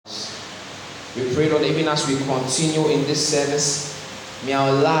We pray, Lord, even as we continue in this service, may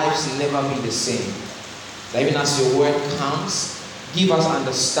our lives never be the same. That even as your word comes, give us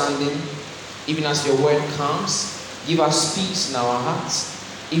understanding. Even as your word comes, give us peace in our hearts.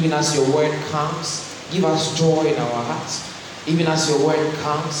 Even as your word comes, give us joy in our hearts. Even as your word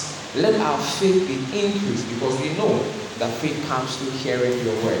comes, let our faith be increased, because we know that faith comes through hearing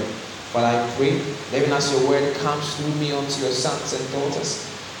your word. But I pray that even as your word comes through me unto your sons and daughters,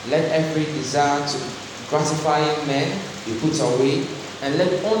 let every desire to gratify men be put away, and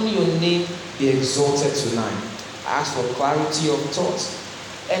let only your name be exalted tonight. I ask for clarity of thought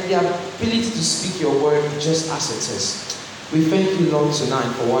and the ability to speak your word just as it is. We thank you, Lord,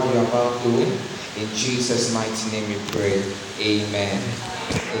 tonight for what you are about doing. In Jesus' mighty name we pray. Amen.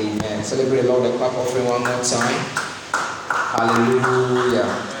 Amen. Celebrate the Lord, the clap offering one more time. Hallelujah.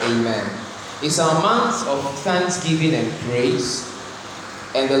 Amen. It's our month of thanksgiving and praise.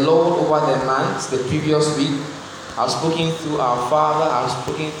 And the Lord, over the month, the previous week, I've spoken through our Father, I've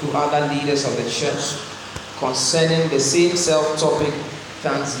spoken through other leaders of the church concerning the same self-topic,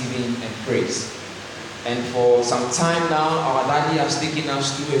 thanksgiving and praise. And for some time now, our daddy has taken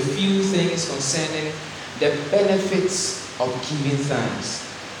us through a few things concerning the benefits of giving thanks.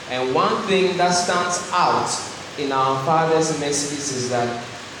 And one thing that stands out in our Father's messages is that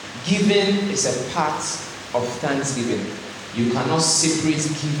giving is a part of thanksgiving. You cannot separate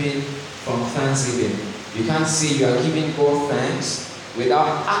giving from thanksgiving. You can't say you are giving God thanks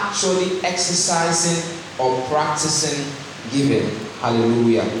without actually exercising or practicing giving.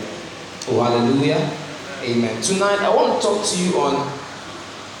 Hallelujah. Oh, hallelujah. Amen. Tonight, I want to talk to you on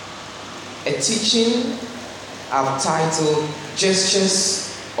a teaching I've titled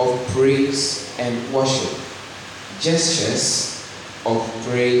Gestures of Praise and Worship. Gestures of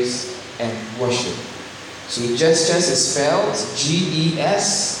Praise and Worship. So gestures is spelled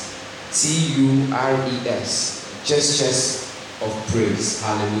Gestures. Gestures of praise.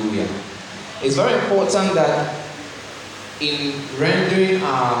 Hallelujah. It's very important that in rendering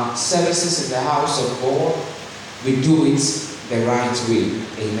our services in the house of God, we do it the right way.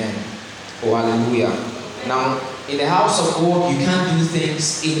 Amen. Oh, hallelujah. Now, in the house of God, you can't do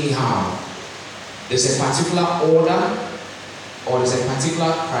things anyhow. There's a particular order or there's a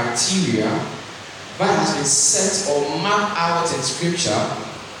particular criteria that has been set or marked out in Scripture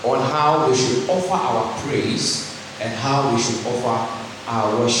on how we should offer our praise and how we should offer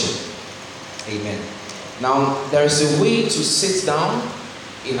our worship. Amen. Now, there is a way to sit down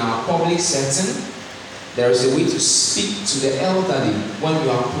in our public setting. There is a way to speak to the elderly. When you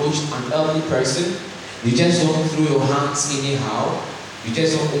approach an elderly person, you just don't throw your hands anyhow. You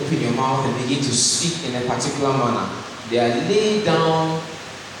just don't open your mouth and begin to speak in a particular manner. There are laid down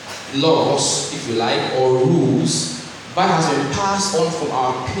laws, if you like, or rules that has been passed on from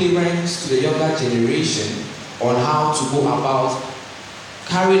our parents to the younger generation on how to go about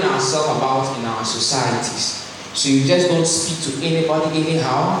carrying ourselves about in our societies. So you just don't speak to anybody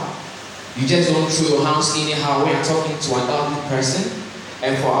anyhow. You just don't throw your hands anyhow when you're talking to an elderly person.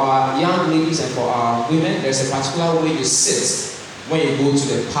 And for our young ladies and for our women, there's a particular way you sit when you go to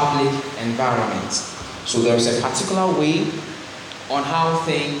the public environment. So there's a particular way on how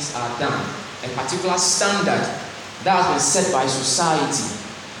things are done, a particular standard that has been set by society,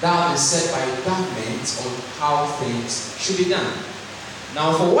 that has been set by government on how things should be done.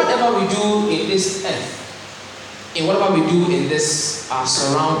 Now, for whatever we do in this earth, in whatever we do in this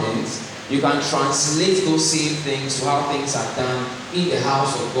surroundings, you can translate those same things to how things are done in the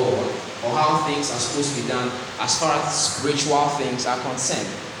house of God, or how things are supposed to be done as far as spiritual things are concerned.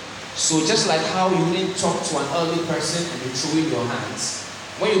 So just like how you wouldn't talk to an elderly person and you throw in your hands,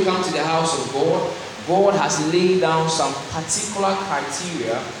 when you come to the house of God, God has laid down some particular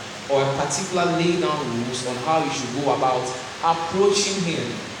criteria or a particular laid down rules on how you should go about approaching Him.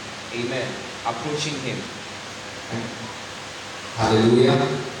 Amen. Approaching Him. Hallelujah.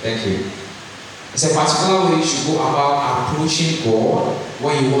 Thank you. It's a particular way you should go about approaching God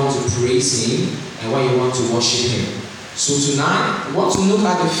when you want to praise Him and when you want to worship Him. So tonight, we want to look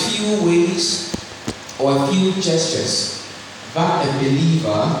at a few ways or a few gestures that a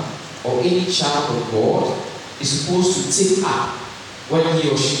believer or any child of God is supposed to take up when he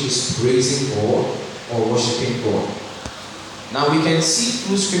or she is praising God or worshiping God. Now we can see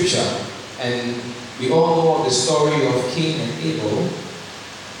through Scripture, and we all know of the story of Cain and Abel.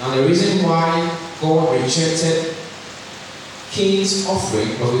 Now the reason why God rejected Cain's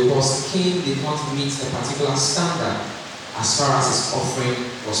offering was because Cain did not meet a particular standard as far as his offering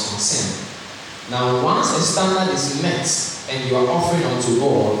was concerned. Now once a standard is met and you are offering unto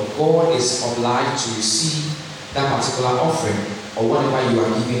God, God is obliged to receive that particular offering or whatever you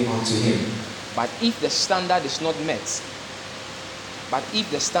are giving unto Him. But if the standard is not met,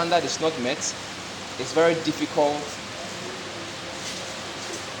 it's very difficult.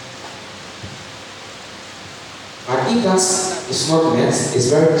 But if that is not met, it's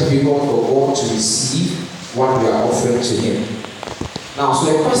very difficult for God to receive what we are offering to Him. Now, so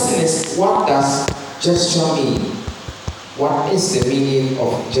the question is, what does gesture mean? What is the meaning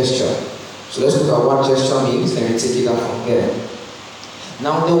of gesture? So let's look at what gesture means, then we take it up from there.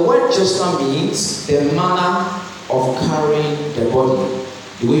 Now, the word gesture means the manner of carrying the body,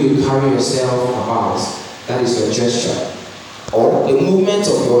 the way you carry yourself about. That is your gesture. Or the movement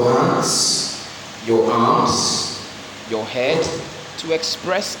of your hands, your arms, your head, to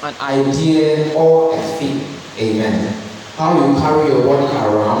express an idea or a feeling. Amen. How you carry your body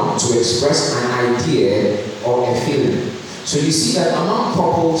around to express an idea or a feeling. So you see that among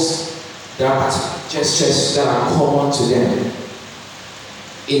couples, there are particular gestures that are common to them.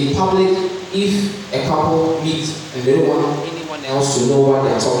 In public, if a couple meets and they don't want anyone else to know what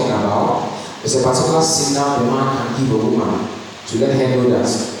they are talking about, there's a particular signal the man can give a woman to let her know that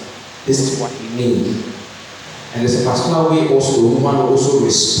this is what he needs. And there's a particular way also the woman will also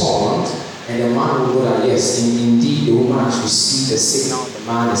respond, and the man will know that yes, indeed the woman has received the signal the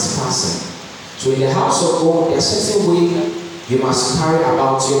man is passing. So in the house of God, there's a certain way you must carry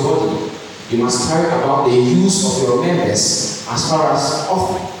about your body. You must carry about the use of your members as far as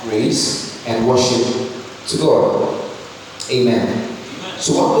offering praise and worship to God. Amen.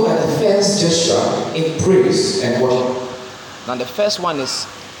 So we'll look at the first gesture in praise and worship. Now the first one is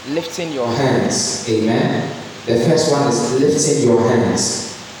lifting your hands. Amen. The first one is lifting your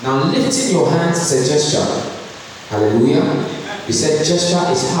hands. Now lifting your hands is a gesture. Hallelujah. We said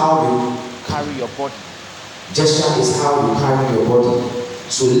gesture is how you carry your body. Gesture is how you carry your body.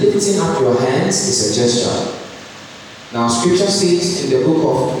 So lifting up your hands is a gesture. Now scripture says in the book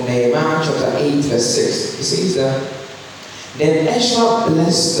of Nehemiah chapter 8 verse 6, it says that, then Ezra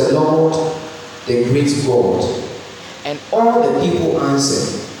blessed the Lord, the great God, and all the people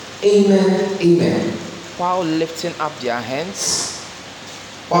answered, Amen, Amen. While lifting up their hands,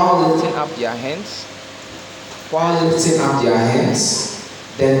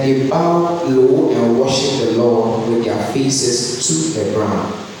 then they bowed low and worshiped the Lord with their faces to the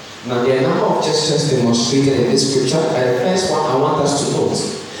ground. Now there are a number of gestures demonstrated in this scripture, and the first one I want us to note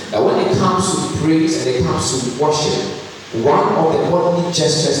that when it comes to praise and it comes to worship, one of the bodily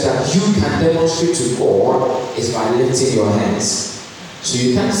gestures that you can demonstrate to God is by lifting your hands. So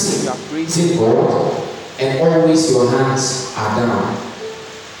you can see you are praising God and always your hands are down.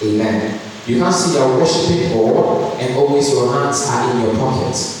 Amen. You can see you are worshiping God and always your hands are in your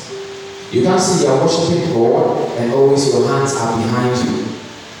pockets. You can see you are worshiping God and always your hands are behind you.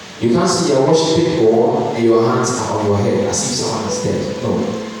 You can see you are worshiping God and your hands are on your head as if someone is dead. No.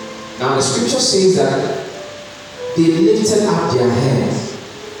 Now the scripture says that they lifted up their hands.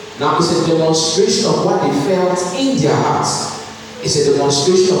 Now it's a demonstration of what they felt in their hearts. It's a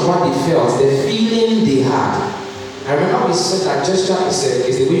demonstration of what they felt, the feeling they had. I remember we said that gesture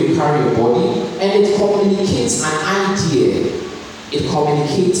is the way you carry your body, and it communicates an idea. It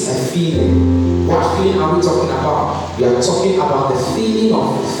communicates a feeling. What feeling are we talking about? We are talking about the feeling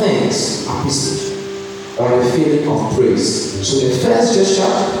of thanks, appreciation, or the feeling of praise. So the first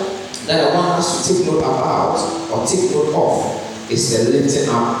gesture that I want us to take note about or take note of is the lifting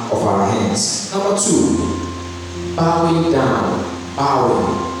up of our hands. Number two, bowing down,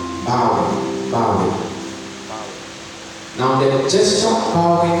 bowing. Now the gesture of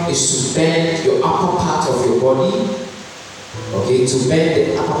bowing is to bend your upper part of your body. Okay, to bend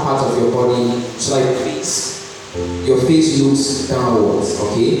the upper part of your body so like your face looks downwards.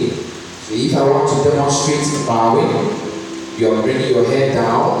 Okay, so if I want to demonstrate bowing, you are bringing your head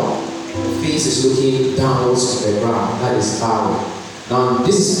down, your face is looking downwards to the ground. That is bowing. Now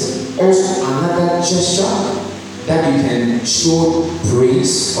this is also another gesture that you can show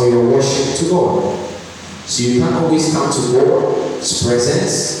praise or your worship to God. So you can't always come to God's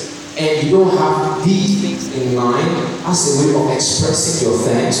presence and you don't have these things in mind as a way of expressing your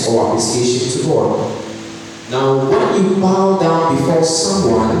thanks or appreciation to God. Now when you bow down before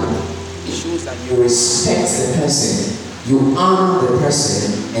someone, it shows that you respect the person, you honor the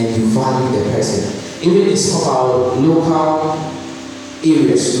person, and you value the person. Even in some of our local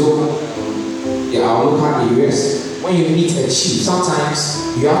areas, our local areas, when you meet a chief,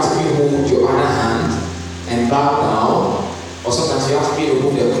 sometimes you have to hold your other hand and bow down, or sometimes you have to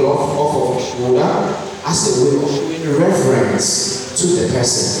remove the cloth off of your shoulder as a way of showing reverence to the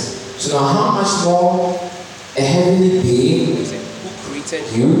person. So now how much more a heavenly being who created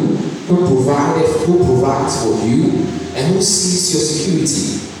you, who provides for you, and who sees your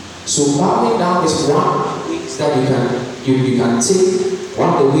security. So bowing down is one ways that you can take, one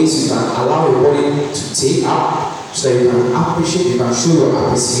of the ways you can allow your body to take up, so that you can appreciate, you can show your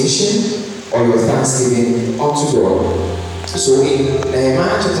appreciation or your thanksgiving unto God. So in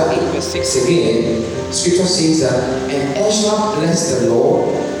Nehemiah chapter 8 verse 6 again, scripture says that, and Ezra blessed the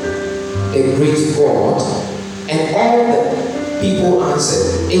Lord, the great God, and all the people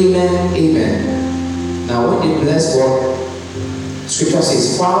answered, Amen, Amen. Now when they blessed God, scripture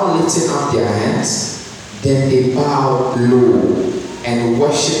says, while lifting up their hands, then they bowed low and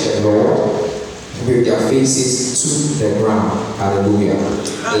worshiped the Lord with their faces to the ground. Hallelujah.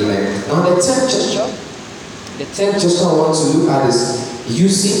 Amen. Now the third gesture I want to look at is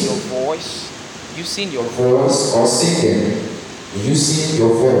using your voice or singing. Using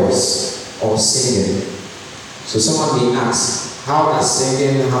your voice or singing. So someone may ask, how does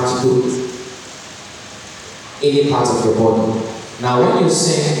singing have to do with any part of your body? Now when you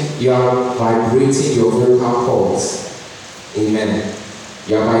sing, you are vibrating your vocal cords. Amen.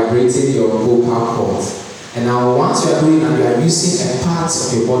 You are vibrating your vocal cords. And now once you are doing that, you are using a part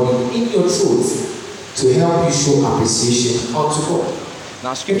of your body in your throat to help you show appreciation unto God.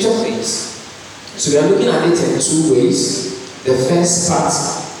 Now scripture says, so we are looking at it in two ways. The first part,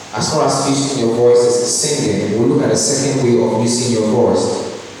 as far as using your voice, is singing. We'll look at the second way of using your voice.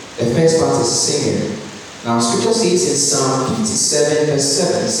 The first part is singing. Now scripture says in Psalm 57 verse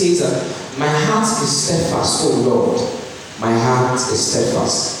 7, it says that my heart is steadfast, O Lord. My heart is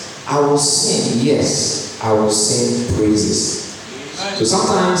steadfast. I will sing, yes, I will sing praises. So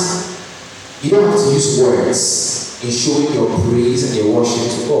sometimes you don't have to use words in showing your praise and your worship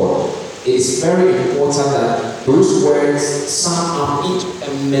to God. It is very important that those words sound up into a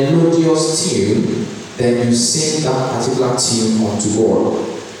melodious tune, then you sing that particular tune unto God.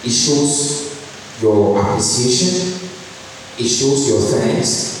 It shows your appreciation, it shows your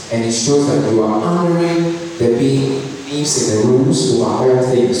thanks, and it shows that you are honoring the beings in the rules over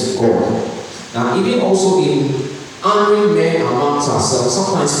all things God. Now, even also in honoring men amongst ourselves,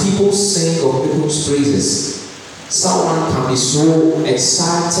 sometimes people sing of people's praises. Someone can be so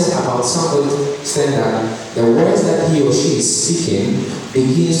excited about somebody saying that the words that he or she is speaking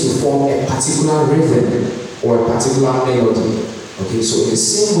begins to form a particular rhythm or a particular melody. Okay, so in the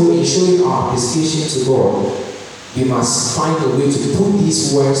same way in showing our appreciation to God, we must find a way to put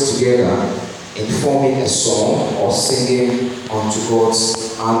these words together in forming a song or singing unto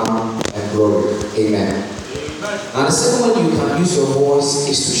God's honor and glory. Amen. Now the second way you can use your voice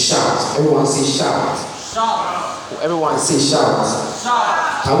is to shout. Everyone say shout. Shout. Everyone say shout.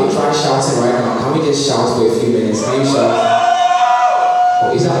 Shout. Can we try shouting right now? Can we just shout for a few minutes? Can you shout?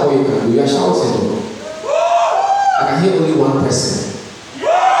 Or is that all you can do? You are shouting. I can hear only one person.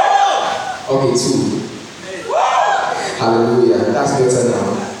 Okay, two. Hallelujah. That's better now.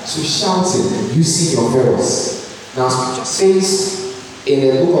 So shouting, using your voice. Now scripture says in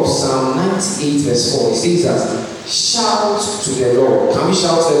the book of Psalm 98 verse 4, it says that shout to the Lord. Can we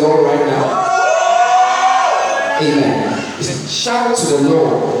shout to the Lord right now? Amen. It says, shout to the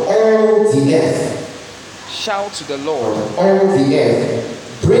Lord, all the earth. Shout to the Lord, all the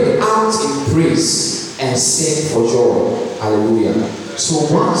earth. Break out in praise and sing for joy. Hallelujah. So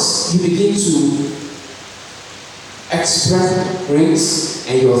once you begin to express praise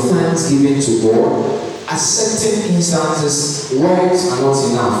and your thanksgiving to God, at certain instances, words are not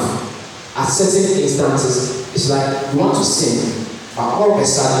enough. At certain instances, it's like you want to sing, but all of a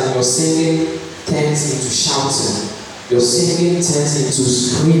sudden your singing turns into shouting. Your singing turns into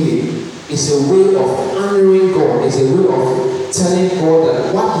screaming. It's a way of honoring God. It's a way of telling God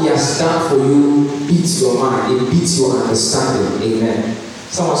that what He has done for you beats your mind. It beats your understanding. Amen.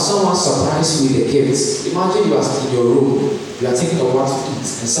 Someone surprises you with a gift. Imagine you are in your room, you are thinking of what to eat, and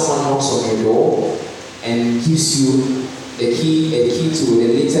someone knocks on your door and gives you a key to the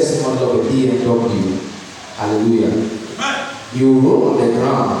latest model of a BMW. Hallelujah. You roll on the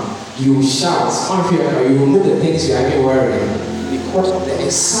ground, you shout, you remove the things you are even wearing because of the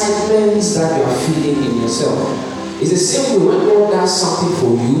excitement that you are feeling in yourself. It's the same way when God does something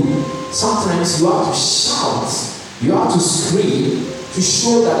for you, sometimes you have to shout, you have to scream, to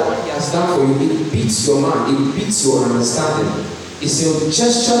show that what He has done for you, it beats your mind, it beats your understanding. It's a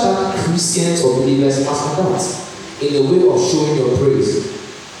gesture that Christians or believers must adopt in a way of showing your praise.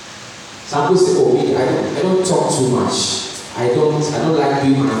 Some people say, oh, I don't talk too much. I don't like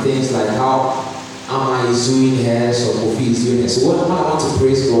doing my things like how Amma is doing hers or Kofi is doing hers. So when I want to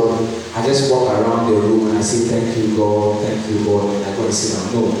praise God, I just walk around the room and I say, thank you, God, and I go and sit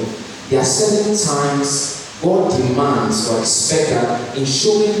down. No. There are certain times God demands or expects that in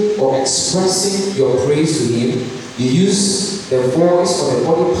showing or expressing your praise to Him, you use the voice or the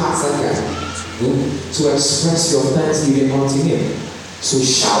body parts that to express your thanksgiving unto Him. So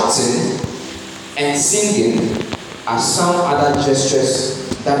shouting and singing are some other gestures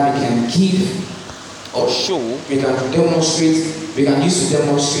that we can give or show, we can demonstrate, we can use to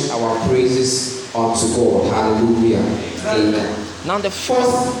demonstrate our praises unto God. Hallelujah. Amen. Now the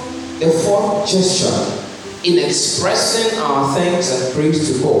fourth gesture in expressing our thanks and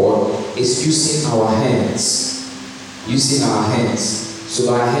praise to God is using our hands. Using our hands.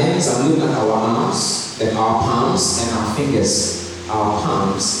 So by hands, I'm looking at our arms, then our palms and our fingers. Our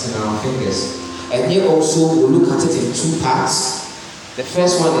palms and our fingers. And here also we'll look at it in two parts. The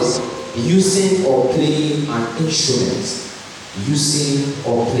first one is using or playing an instrument. Using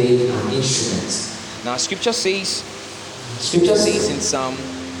or playing an instrument. Now scripture says in Psalm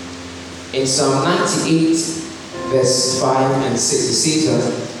 98 verse 5 and 6, it says that,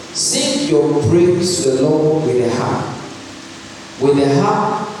 sing your praise to the Lord with a harp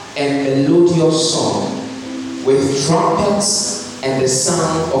and melodious song, with trumpets and the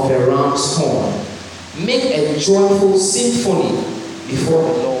sound of a ram's horn. Make a joyful symphony before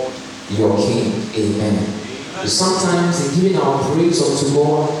the Lord your King. Amen. So sometimes in giving our praise unto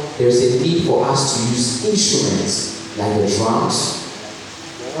God, there is a need for us to use instruments like the drums,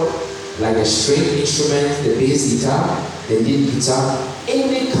 like a string instrument, the bass guitar, the lead guitar,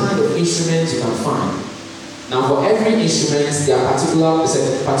 any kind of instrument you can find. Now for every instrument, there are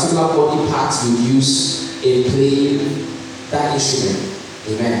particular body parts you use in playing that instrument.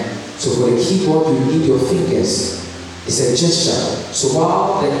 Amen. So for the keyboard, you need your fingers. It's a gesture. So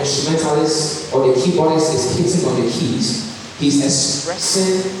while the instrumentalist or the keyboardist is hitting on the keys, he's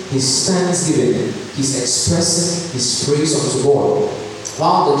expressing his thanksgiving. He's expressing his praise unto God.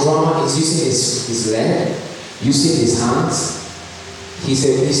 While the drummer is using his leg, using his hands, he's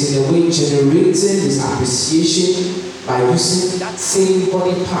in a way generating his appreciation by using that same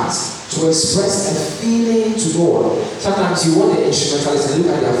body part to express a feeling to God. Sometimes you want the instrumentalist and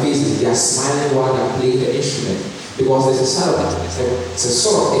look at their faces, they are smiling while they are playing the instrument. Because there's a sort of, it's a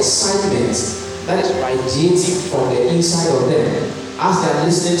sort of excitement that is radiating from the inside of them as they are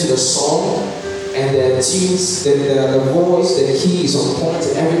listening to the song and the tunes, the voice, the key is on point,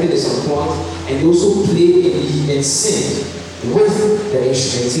 everything is on point, and they also play and sing with the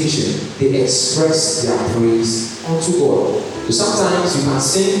instrumentation. They express their praise unto God. So sometimes you can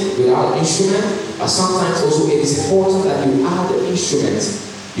sing without an instrument, but sometimes also it is important that you add the instrument.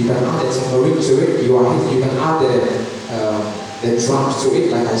 You can add the tambourine to it, you can add the drums to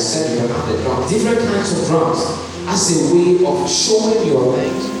it. Like I said, you can add the drums, different kinds of drums, as a way of showing your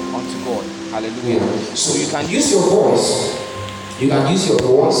thanks unto God. Hallelujah. So you can use your voice, you can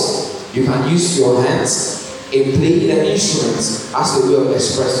use your hands in playing the instruments as a way of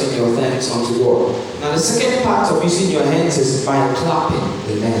expressing your thanks unto God. Now the second part of using your hands is by clapping.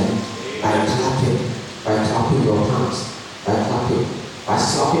 Amen. By clapping your hands, by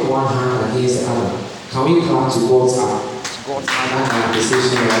slapping one hand against the other. Can we clap to God's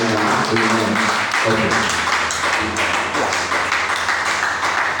manifestation right now? Amen. Okay.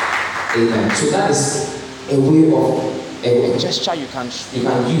 Amen. So that is a way of a gesture you can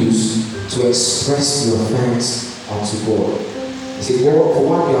use to express your thanks unto God. You say, God, for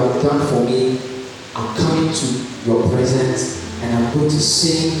what you have done for me, I'm coming to your presence and I'm going to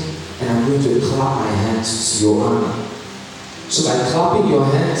sing and I'm going to clap my hands to your honor. So by clapping your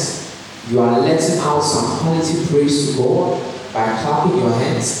hands, you are letting out some quality praise to God. By clapping your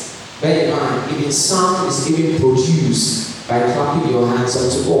hands, bear in mind, even sound is even produced by clapping your hands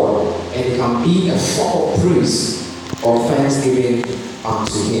unto God, and it can be a form of praise or thanksgiving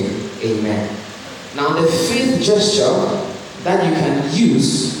unto Him. Amen. Now the fifth gesture that you can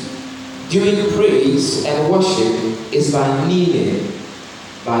use during praise and worship is by kneeling.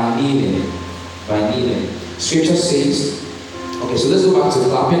 By kneeling. Scripture says, okay, so let's go back to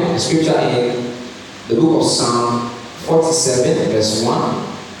clapping. Scripture in the book of Psalm 47, verse 1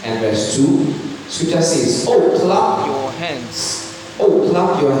 and verse 2. Scripture says, oh, clap your hands. Oh,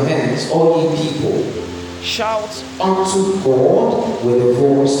 clap your hands, all ye people. Shout unto God with a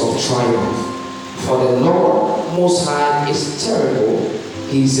voice of triumph. For the Lord Most High is terrible.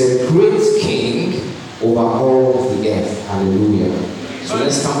 He is a great King over all the earth. Hallelujah. So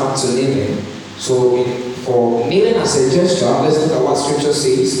let's come back to kneeling. So for kneeling as a gesture, let's look at what Scripture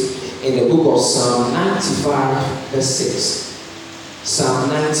says in the book of Psalm 95, verse 6. Psalm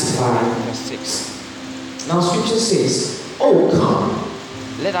 95, verse 6. Now Scripture says, oh come,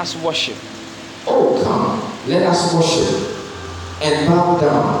 let us worship. Oh come, let us worship and bow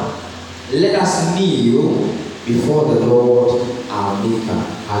down. Let us kneel before the Lord our Maker.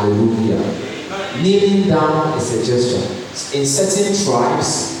 Hallelujah. Kneeling down is a gesture. In certain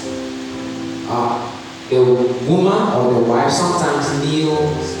tribes, The woman or the wife sometimes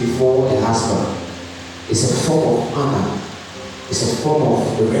kneels before the husband. It's a form of honor. It's a form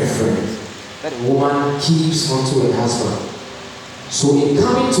of reverence that a woman keeps onto her husband. So in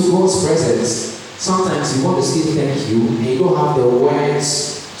coming to God's presence, sometimes you want to say thank you and you don't have the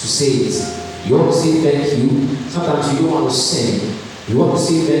words to say it. You want to say thank you, sometimes you don't want to sing. You want to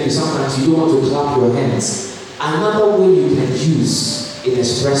say thank you, sometimes you don't want to clap your hands. Another way you can use in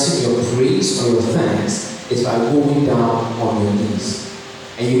expressing your praise or your thanks is by going down on your knees.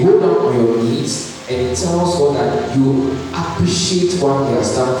 And you go down on your knees and it tells God that you appreciate what He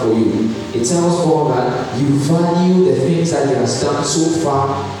has done for you. It tells God that you value the things that He has done so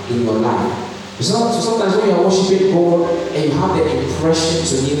far in your life. So sometimes when you are worshiping God and you have the impression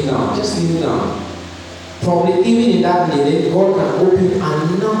to kneel down, just kneel down. Probably even in that kneeling, God can open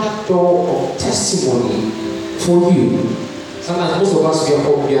another door of testimony for you. Sometimes most of us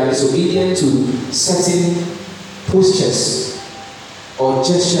we are disobedient to certain postures or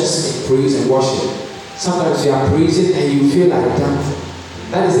gestures in praise and worship. Sometimes you are praising and you feel like dancing.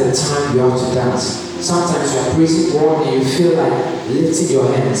 That is the time you have to dance. Sometimes you are praising God and you feel like lifting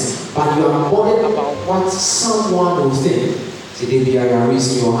your hands, but you are bothered about what someone will think. Today you are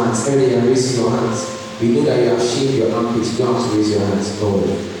raising your hands. Every day you are raising your hands. We know that you have shaved your armpits. You don't have to raise your hands. No,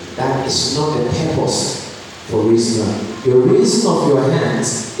 that is not the purpose for raising your hands. Your raising of your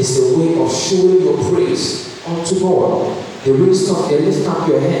hands is the way of showing your praise unto God. The raising of the lifting up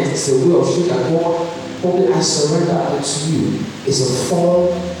your hands is the way of showing that God, probably I surrender unto you. It's a form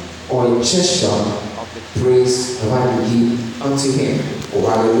or a gesture of the praise that I will give unto Him. Oh,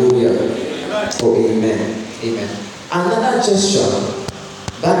 hallelujah. Oh, amen. Amen. Another gesture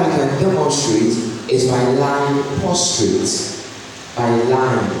that we can demonstrate is by lying prostrate. By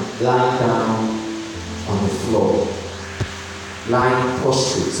lying down on the floor. Lying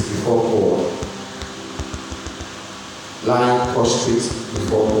prostrate before God. Lying prostrate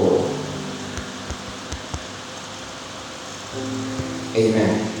before God.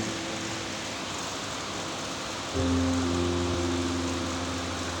 Amen.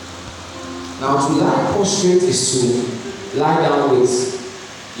 Now to lie prostrate is to lie down with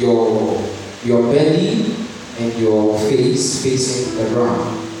your belly and your face facing the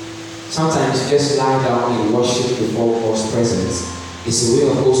ground. Sometimes you just lie down in worship before God's presence. It's a way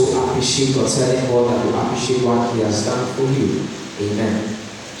of also appreciate or telling God that you appreciate what He has done for you. Amen.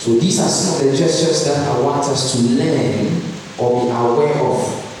 So these are some of the gestures that I want us to learn or be aware of,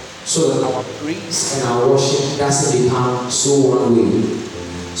 so that our praise and our worship doesn't become so one way.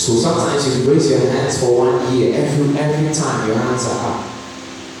 So sometimes if you raise your hands for 1 year, every time your hands are up,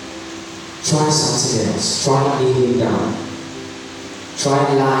 try something else. Try kneeling down.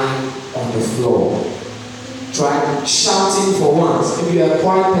 Try lying on the floor. Try shouting for once. Maybe you are a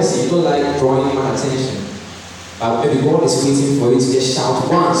quiet person, you don't like drawing my attention. But maybe God is waiting for you to just shout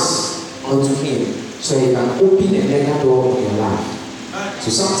once unto Him, so He can open a mega door in your life. So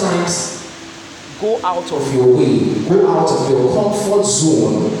sometimes go out of your way, go out of your comfort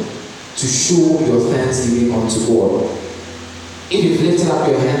zone to show your thanksgiving unto God. If you've lifted up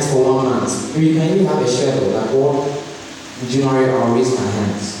your hands for 1 month, maybe you can even have a shadow that God, in January I'll raise my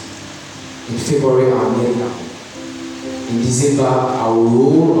hands. In February I'll kneel down. In December I'll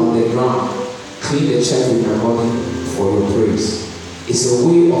roll on the ground, clean the church with my body for your praise. It's a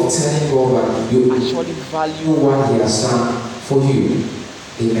way of telling God that you actually value what He has done for you.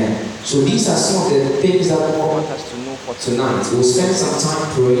 Amen. So these are some of the things that God wants us to know for tonight. We'll spend some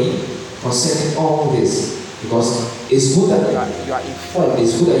time praying concerning all this, because it's good that you are informed.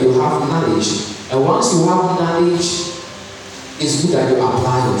 It's good that you have knowledge. And once you have knowledge, it's good that you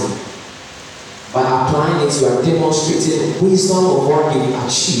apply it. By applying it, you are demonstrating wisdom of what you've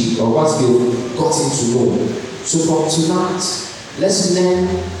achieved or what you've gotten to know. So from tonight, let's learn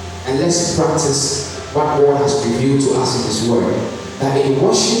and let's practice what God has revealed to us in His Word. That in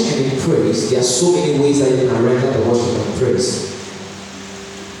worship and in praise, there are so many ways that you can render the worship and praise.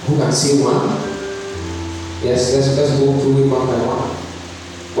 Who can say one? Yes, let's go through it one by one.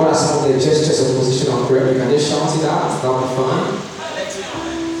 What are some of the gestures of position of prayer? You can just shout it out, that will be fine.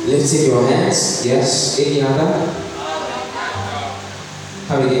 Lifting your hands, yes. Any other?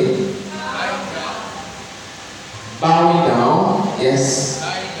 Come again. Bowing down, yes.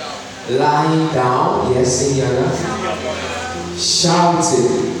 Lying down, yes. Any other?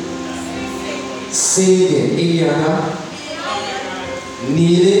 Shouting, singing. Any other?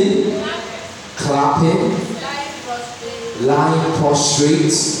 Kneeling, clapping, lying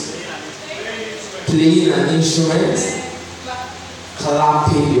prostrate, playing an instrument,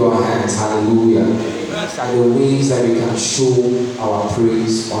 clapping your hands. Hallelujah. are the ways that we can show our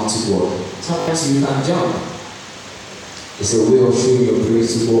praise unto God. Sometimes you can jump. It's a way of showing your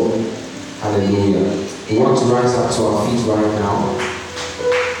praise to God. Hallelujah. We want to rise up to our feet right now.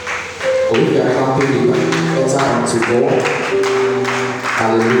 Or if you are clapping, you can enter unto God.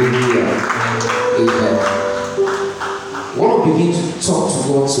 Hallelujah. Amen. I want to begin to talk to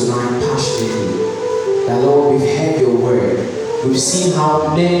God tonight passionately. That Lord, we've heard your word. We've seen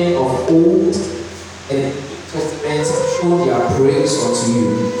how men of old and Testament have shown their praise unto you.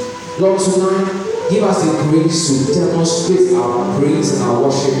 Lord, tonight, give us the grace to demonstrate our praise and our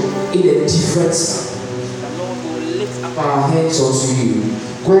worship in a different style. The Lord will lift up our hands unto you.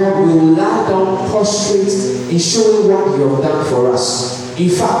 God will lie down prostrate in showing what you have done for us. In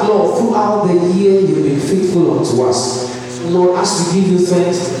fact, Lord, throughout the year, you've been faithful unto us. Lord, as we give you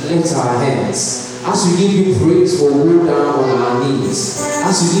thanks, lift our hands. As we give you praise, we'll roll down on our knees.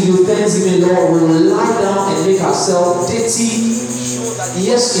 As we give you thanksgiving, Lord, we'll lie down and make ourselves dirty.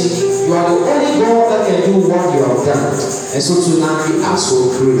 Yes, indeed, you are the only God that can do what you have done. And so tonight we ask for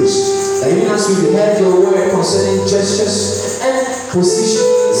grace. That even as we heard your word concerning gestures and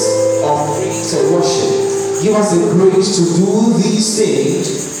positions of praise and worship, give us the grace to do these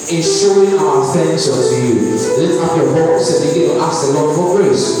things in showing our thanks unto you. Lift up your voice and begin to ask the Lord for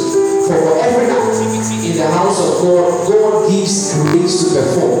grace. For every activity in the house of God, God gives grace to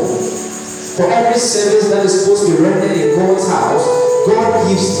perform. For every service that is supposed to be rendered in God's house, God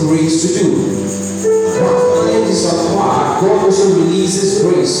gives grace to do. But when it is apart, God also releases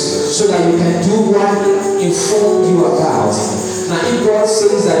grace so that you can do what He informed you about. Now, if God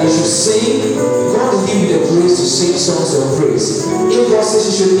says that you should sing, God will give you the grace to sing songs of praise. If God says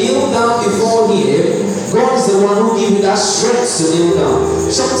you should kneel down before Him, God is the one who gives you that strength to kneel down.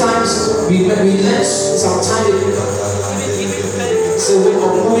 Sometimes we let some time so we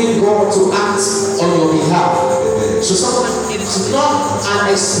are moving God to act on your behalf. So sometimes it is not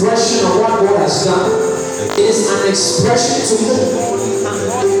an expression of what God has done. It is an expression to move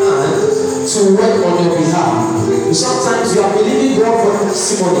to work on your behalf. Sometimes you are believing God for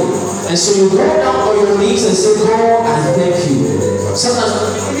testimony, and so you go down on your knees and say, God, I thank you.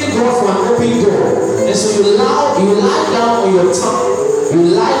 Sometimes you believe God for an open door, and so you lie down on your tongue,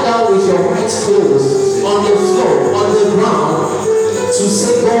 you lie down with your white clothes on the floor, on the ground, to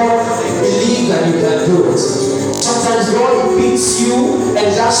say, God, I believe that you can do it. Sometimes God beats you and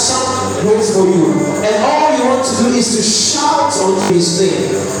does something great for you, and all you want to do is to shout unto His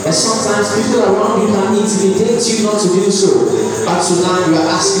name. And sometimes people around you can intimidate you not to do so. But tonight you are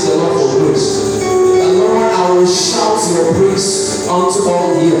asking the Lord for grace. The Lord, I will shout your praise unto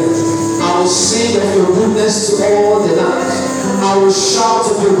all the earth. I will sing of your goodness to all the land. I will shout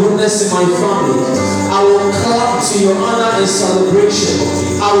of your goodness in my family. I will clap to your honor and celebration.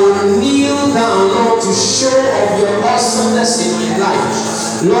 I will kneel down, Lord, to show of your awesomeness in my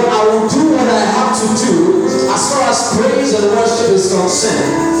life. Lord, I will do what I have to do as far as praise and worship is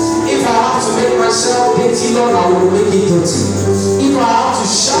concerned. If I have to make myself dirty, Lord, I will make it dirty. If I have to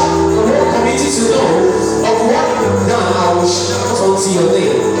shout the whole community to know of what you've done, I will shout unto your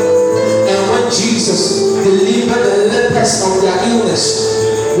name. And when Jesus delivered the lepers of their illness,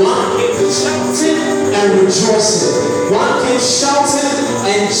 one came shouting and rejoicing. One came shouting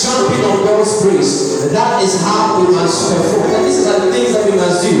and jumping on God's praise. That is how we must perform. And these are the things that we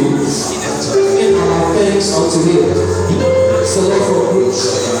must do in our thanks unto Him. You want to ask the Lord for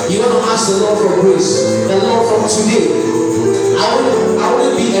grace. You want to ask the Lord for grace. The Lord, from today, I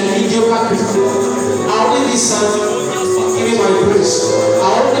will be a mediocre Christian. I will be sanctimonious in giving my praise.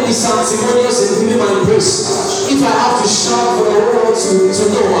 I will be sanctimonious in giving my praise. If I have to shout for the world to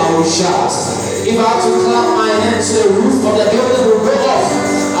know, I will shout. If I have to clap my hands to the roof of the building will go off,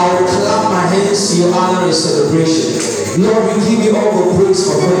 I will clap my hands to your honor and celebration. Lord, we give you all the praise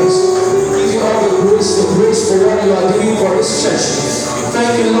for praise. We give you all the praise for what you are doing for this church.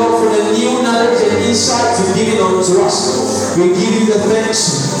 Thank you, Lord, for the new knowledge and insight you've given unto us. We give you the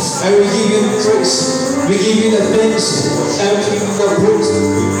thanks and we give you the praise. We give you the thanks and we give you the praise.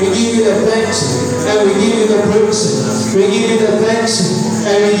 We give you the thanks and we give you the praise. We give you the thanks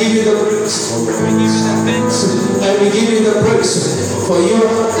and we give you the praise. We give you the thanks and we give you the praise. For you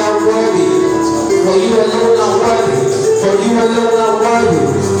alone are worthy. For you alone are worthy. For you alone are worthy.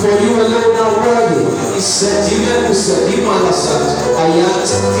 For you alone are worthy. He said, "You never said, you malasat. I am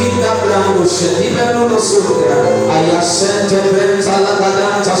Tina Brando, Shedi Benuno Sudra. I am sent a Bentala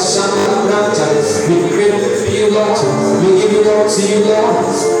Gadanta Santa Branta. We give it to you, Lord. We give it all to you, Lord.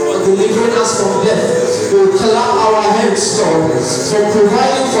 For delivering us from death. We will clap our hands, Lord. For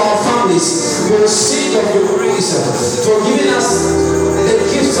providing for our families. We will sing of your grace. For giving us the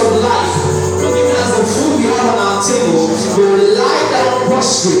gift of life. even as the food we have on our table, we will lie down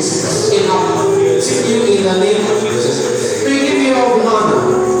prostrate in our to you in the name of Jesus. We give you all the honor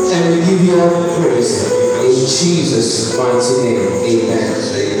and we give you all the praise. In Jesus' mighty name, amen.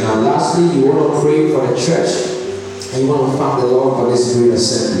 Now lastly, you want to pray for the church and you want to thank the Lord for this great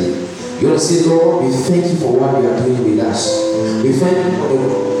assembly. You want to say, Lord, we thank you for what you are doing with us. We thank you for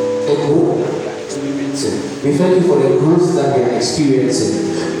the growth that we are experiencing. We thank you for the growth that we are experiencing.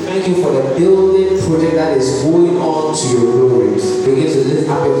 Thank you for the building project that is going on to your glory. Begin to lift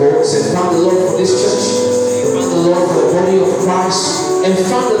up your voice and thank the Lord for this church. Thank the Lord for the body of Christ. And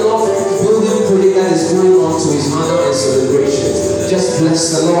thank the Lord for the building project that is going on to his honor and celebration. Just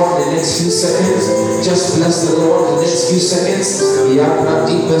bless the Lord in the next few seconds. Just bless the Lord in the next few seconds.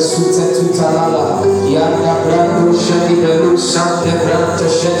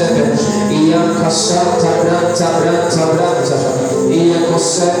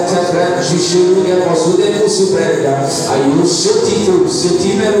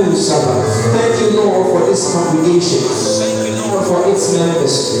 Thank you, Lord, for this congregation. Thank you, Lord, for its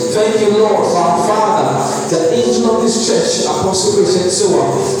members. Thank you, Lord, for our Father, the angel of this church, Apostle Richard Soa.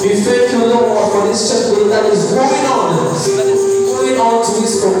 We thank you, Lord, for this church that is going on to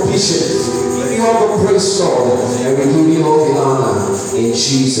its completion. We give you all the praise, Lord, and we give you all the honor in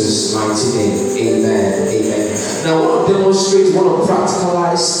Jesus' mighty name. Amen. Amen. Now, I want to demonstrate, want to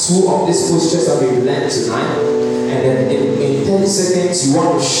practicalize two of these postures that we've learned tonight. And then in 10 seconds, you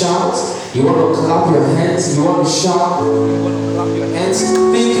want to shout, you want to clap your hands, you want to shout, you want to clap your hands,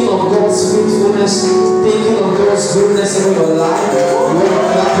 thinking of God's faithfulness, thinking of God's goodness in your life. You want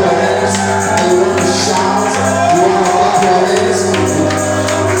to clap your hands, and you want to shout, you want to clap your hands,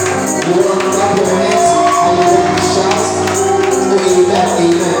 you want to clap your hands, and you want to shout. Amen,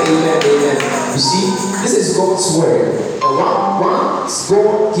 amen, amen, amen. You see, this is God's word. Once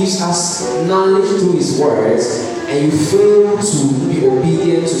God gives us knowledge through his words, and you fail to be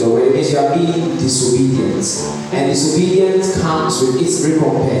obedient to the word, it means you are being disobedient. And disobedience comes with its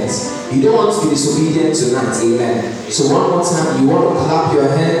recompense. You don't want to be disobedient tonight, amen. So one more time, you want to clap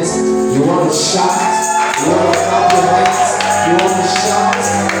your hands, you want to shout, you want to clap your hands, you want to shout,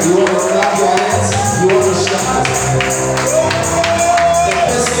 you want to clap your hands, you want to shout. The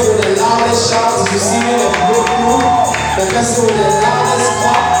person with the loudest shout is receiving a breakthrough. The person with the loudest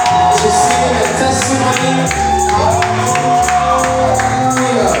clap is receiving a testimony.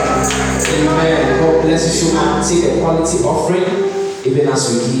 Amen. God bless you. Take the quality offering even as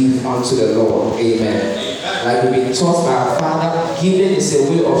we give unto the Lord. Amen. Like we've been taught by our Father, giving is a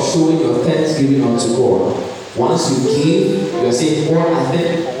way of showing your thanksgiving unto God. Once you give, you are saying, God, I thank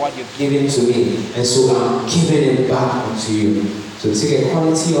you for what you've given to me, and so I'm giving it back unto you. So take a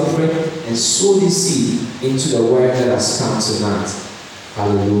quality offering and sow this seed into the word that has come tonight.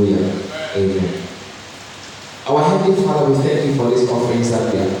 Hallelujah. Amen. Our Heavenly Father, we thank you for these offerings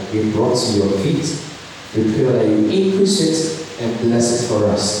that we brought to your feet. We pray that you increase it and bless it for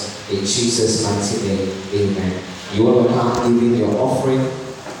us. In Jesus' mighty name, amen. You will come giving your offering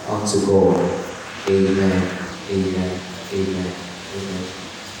unto God. Amen. Amen. Amen. Amen.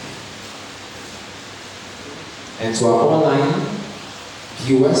 And to our online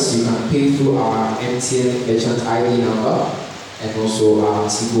viewers, you can pay through our MTN merchant ID number and also our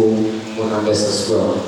Tigo numbers as well.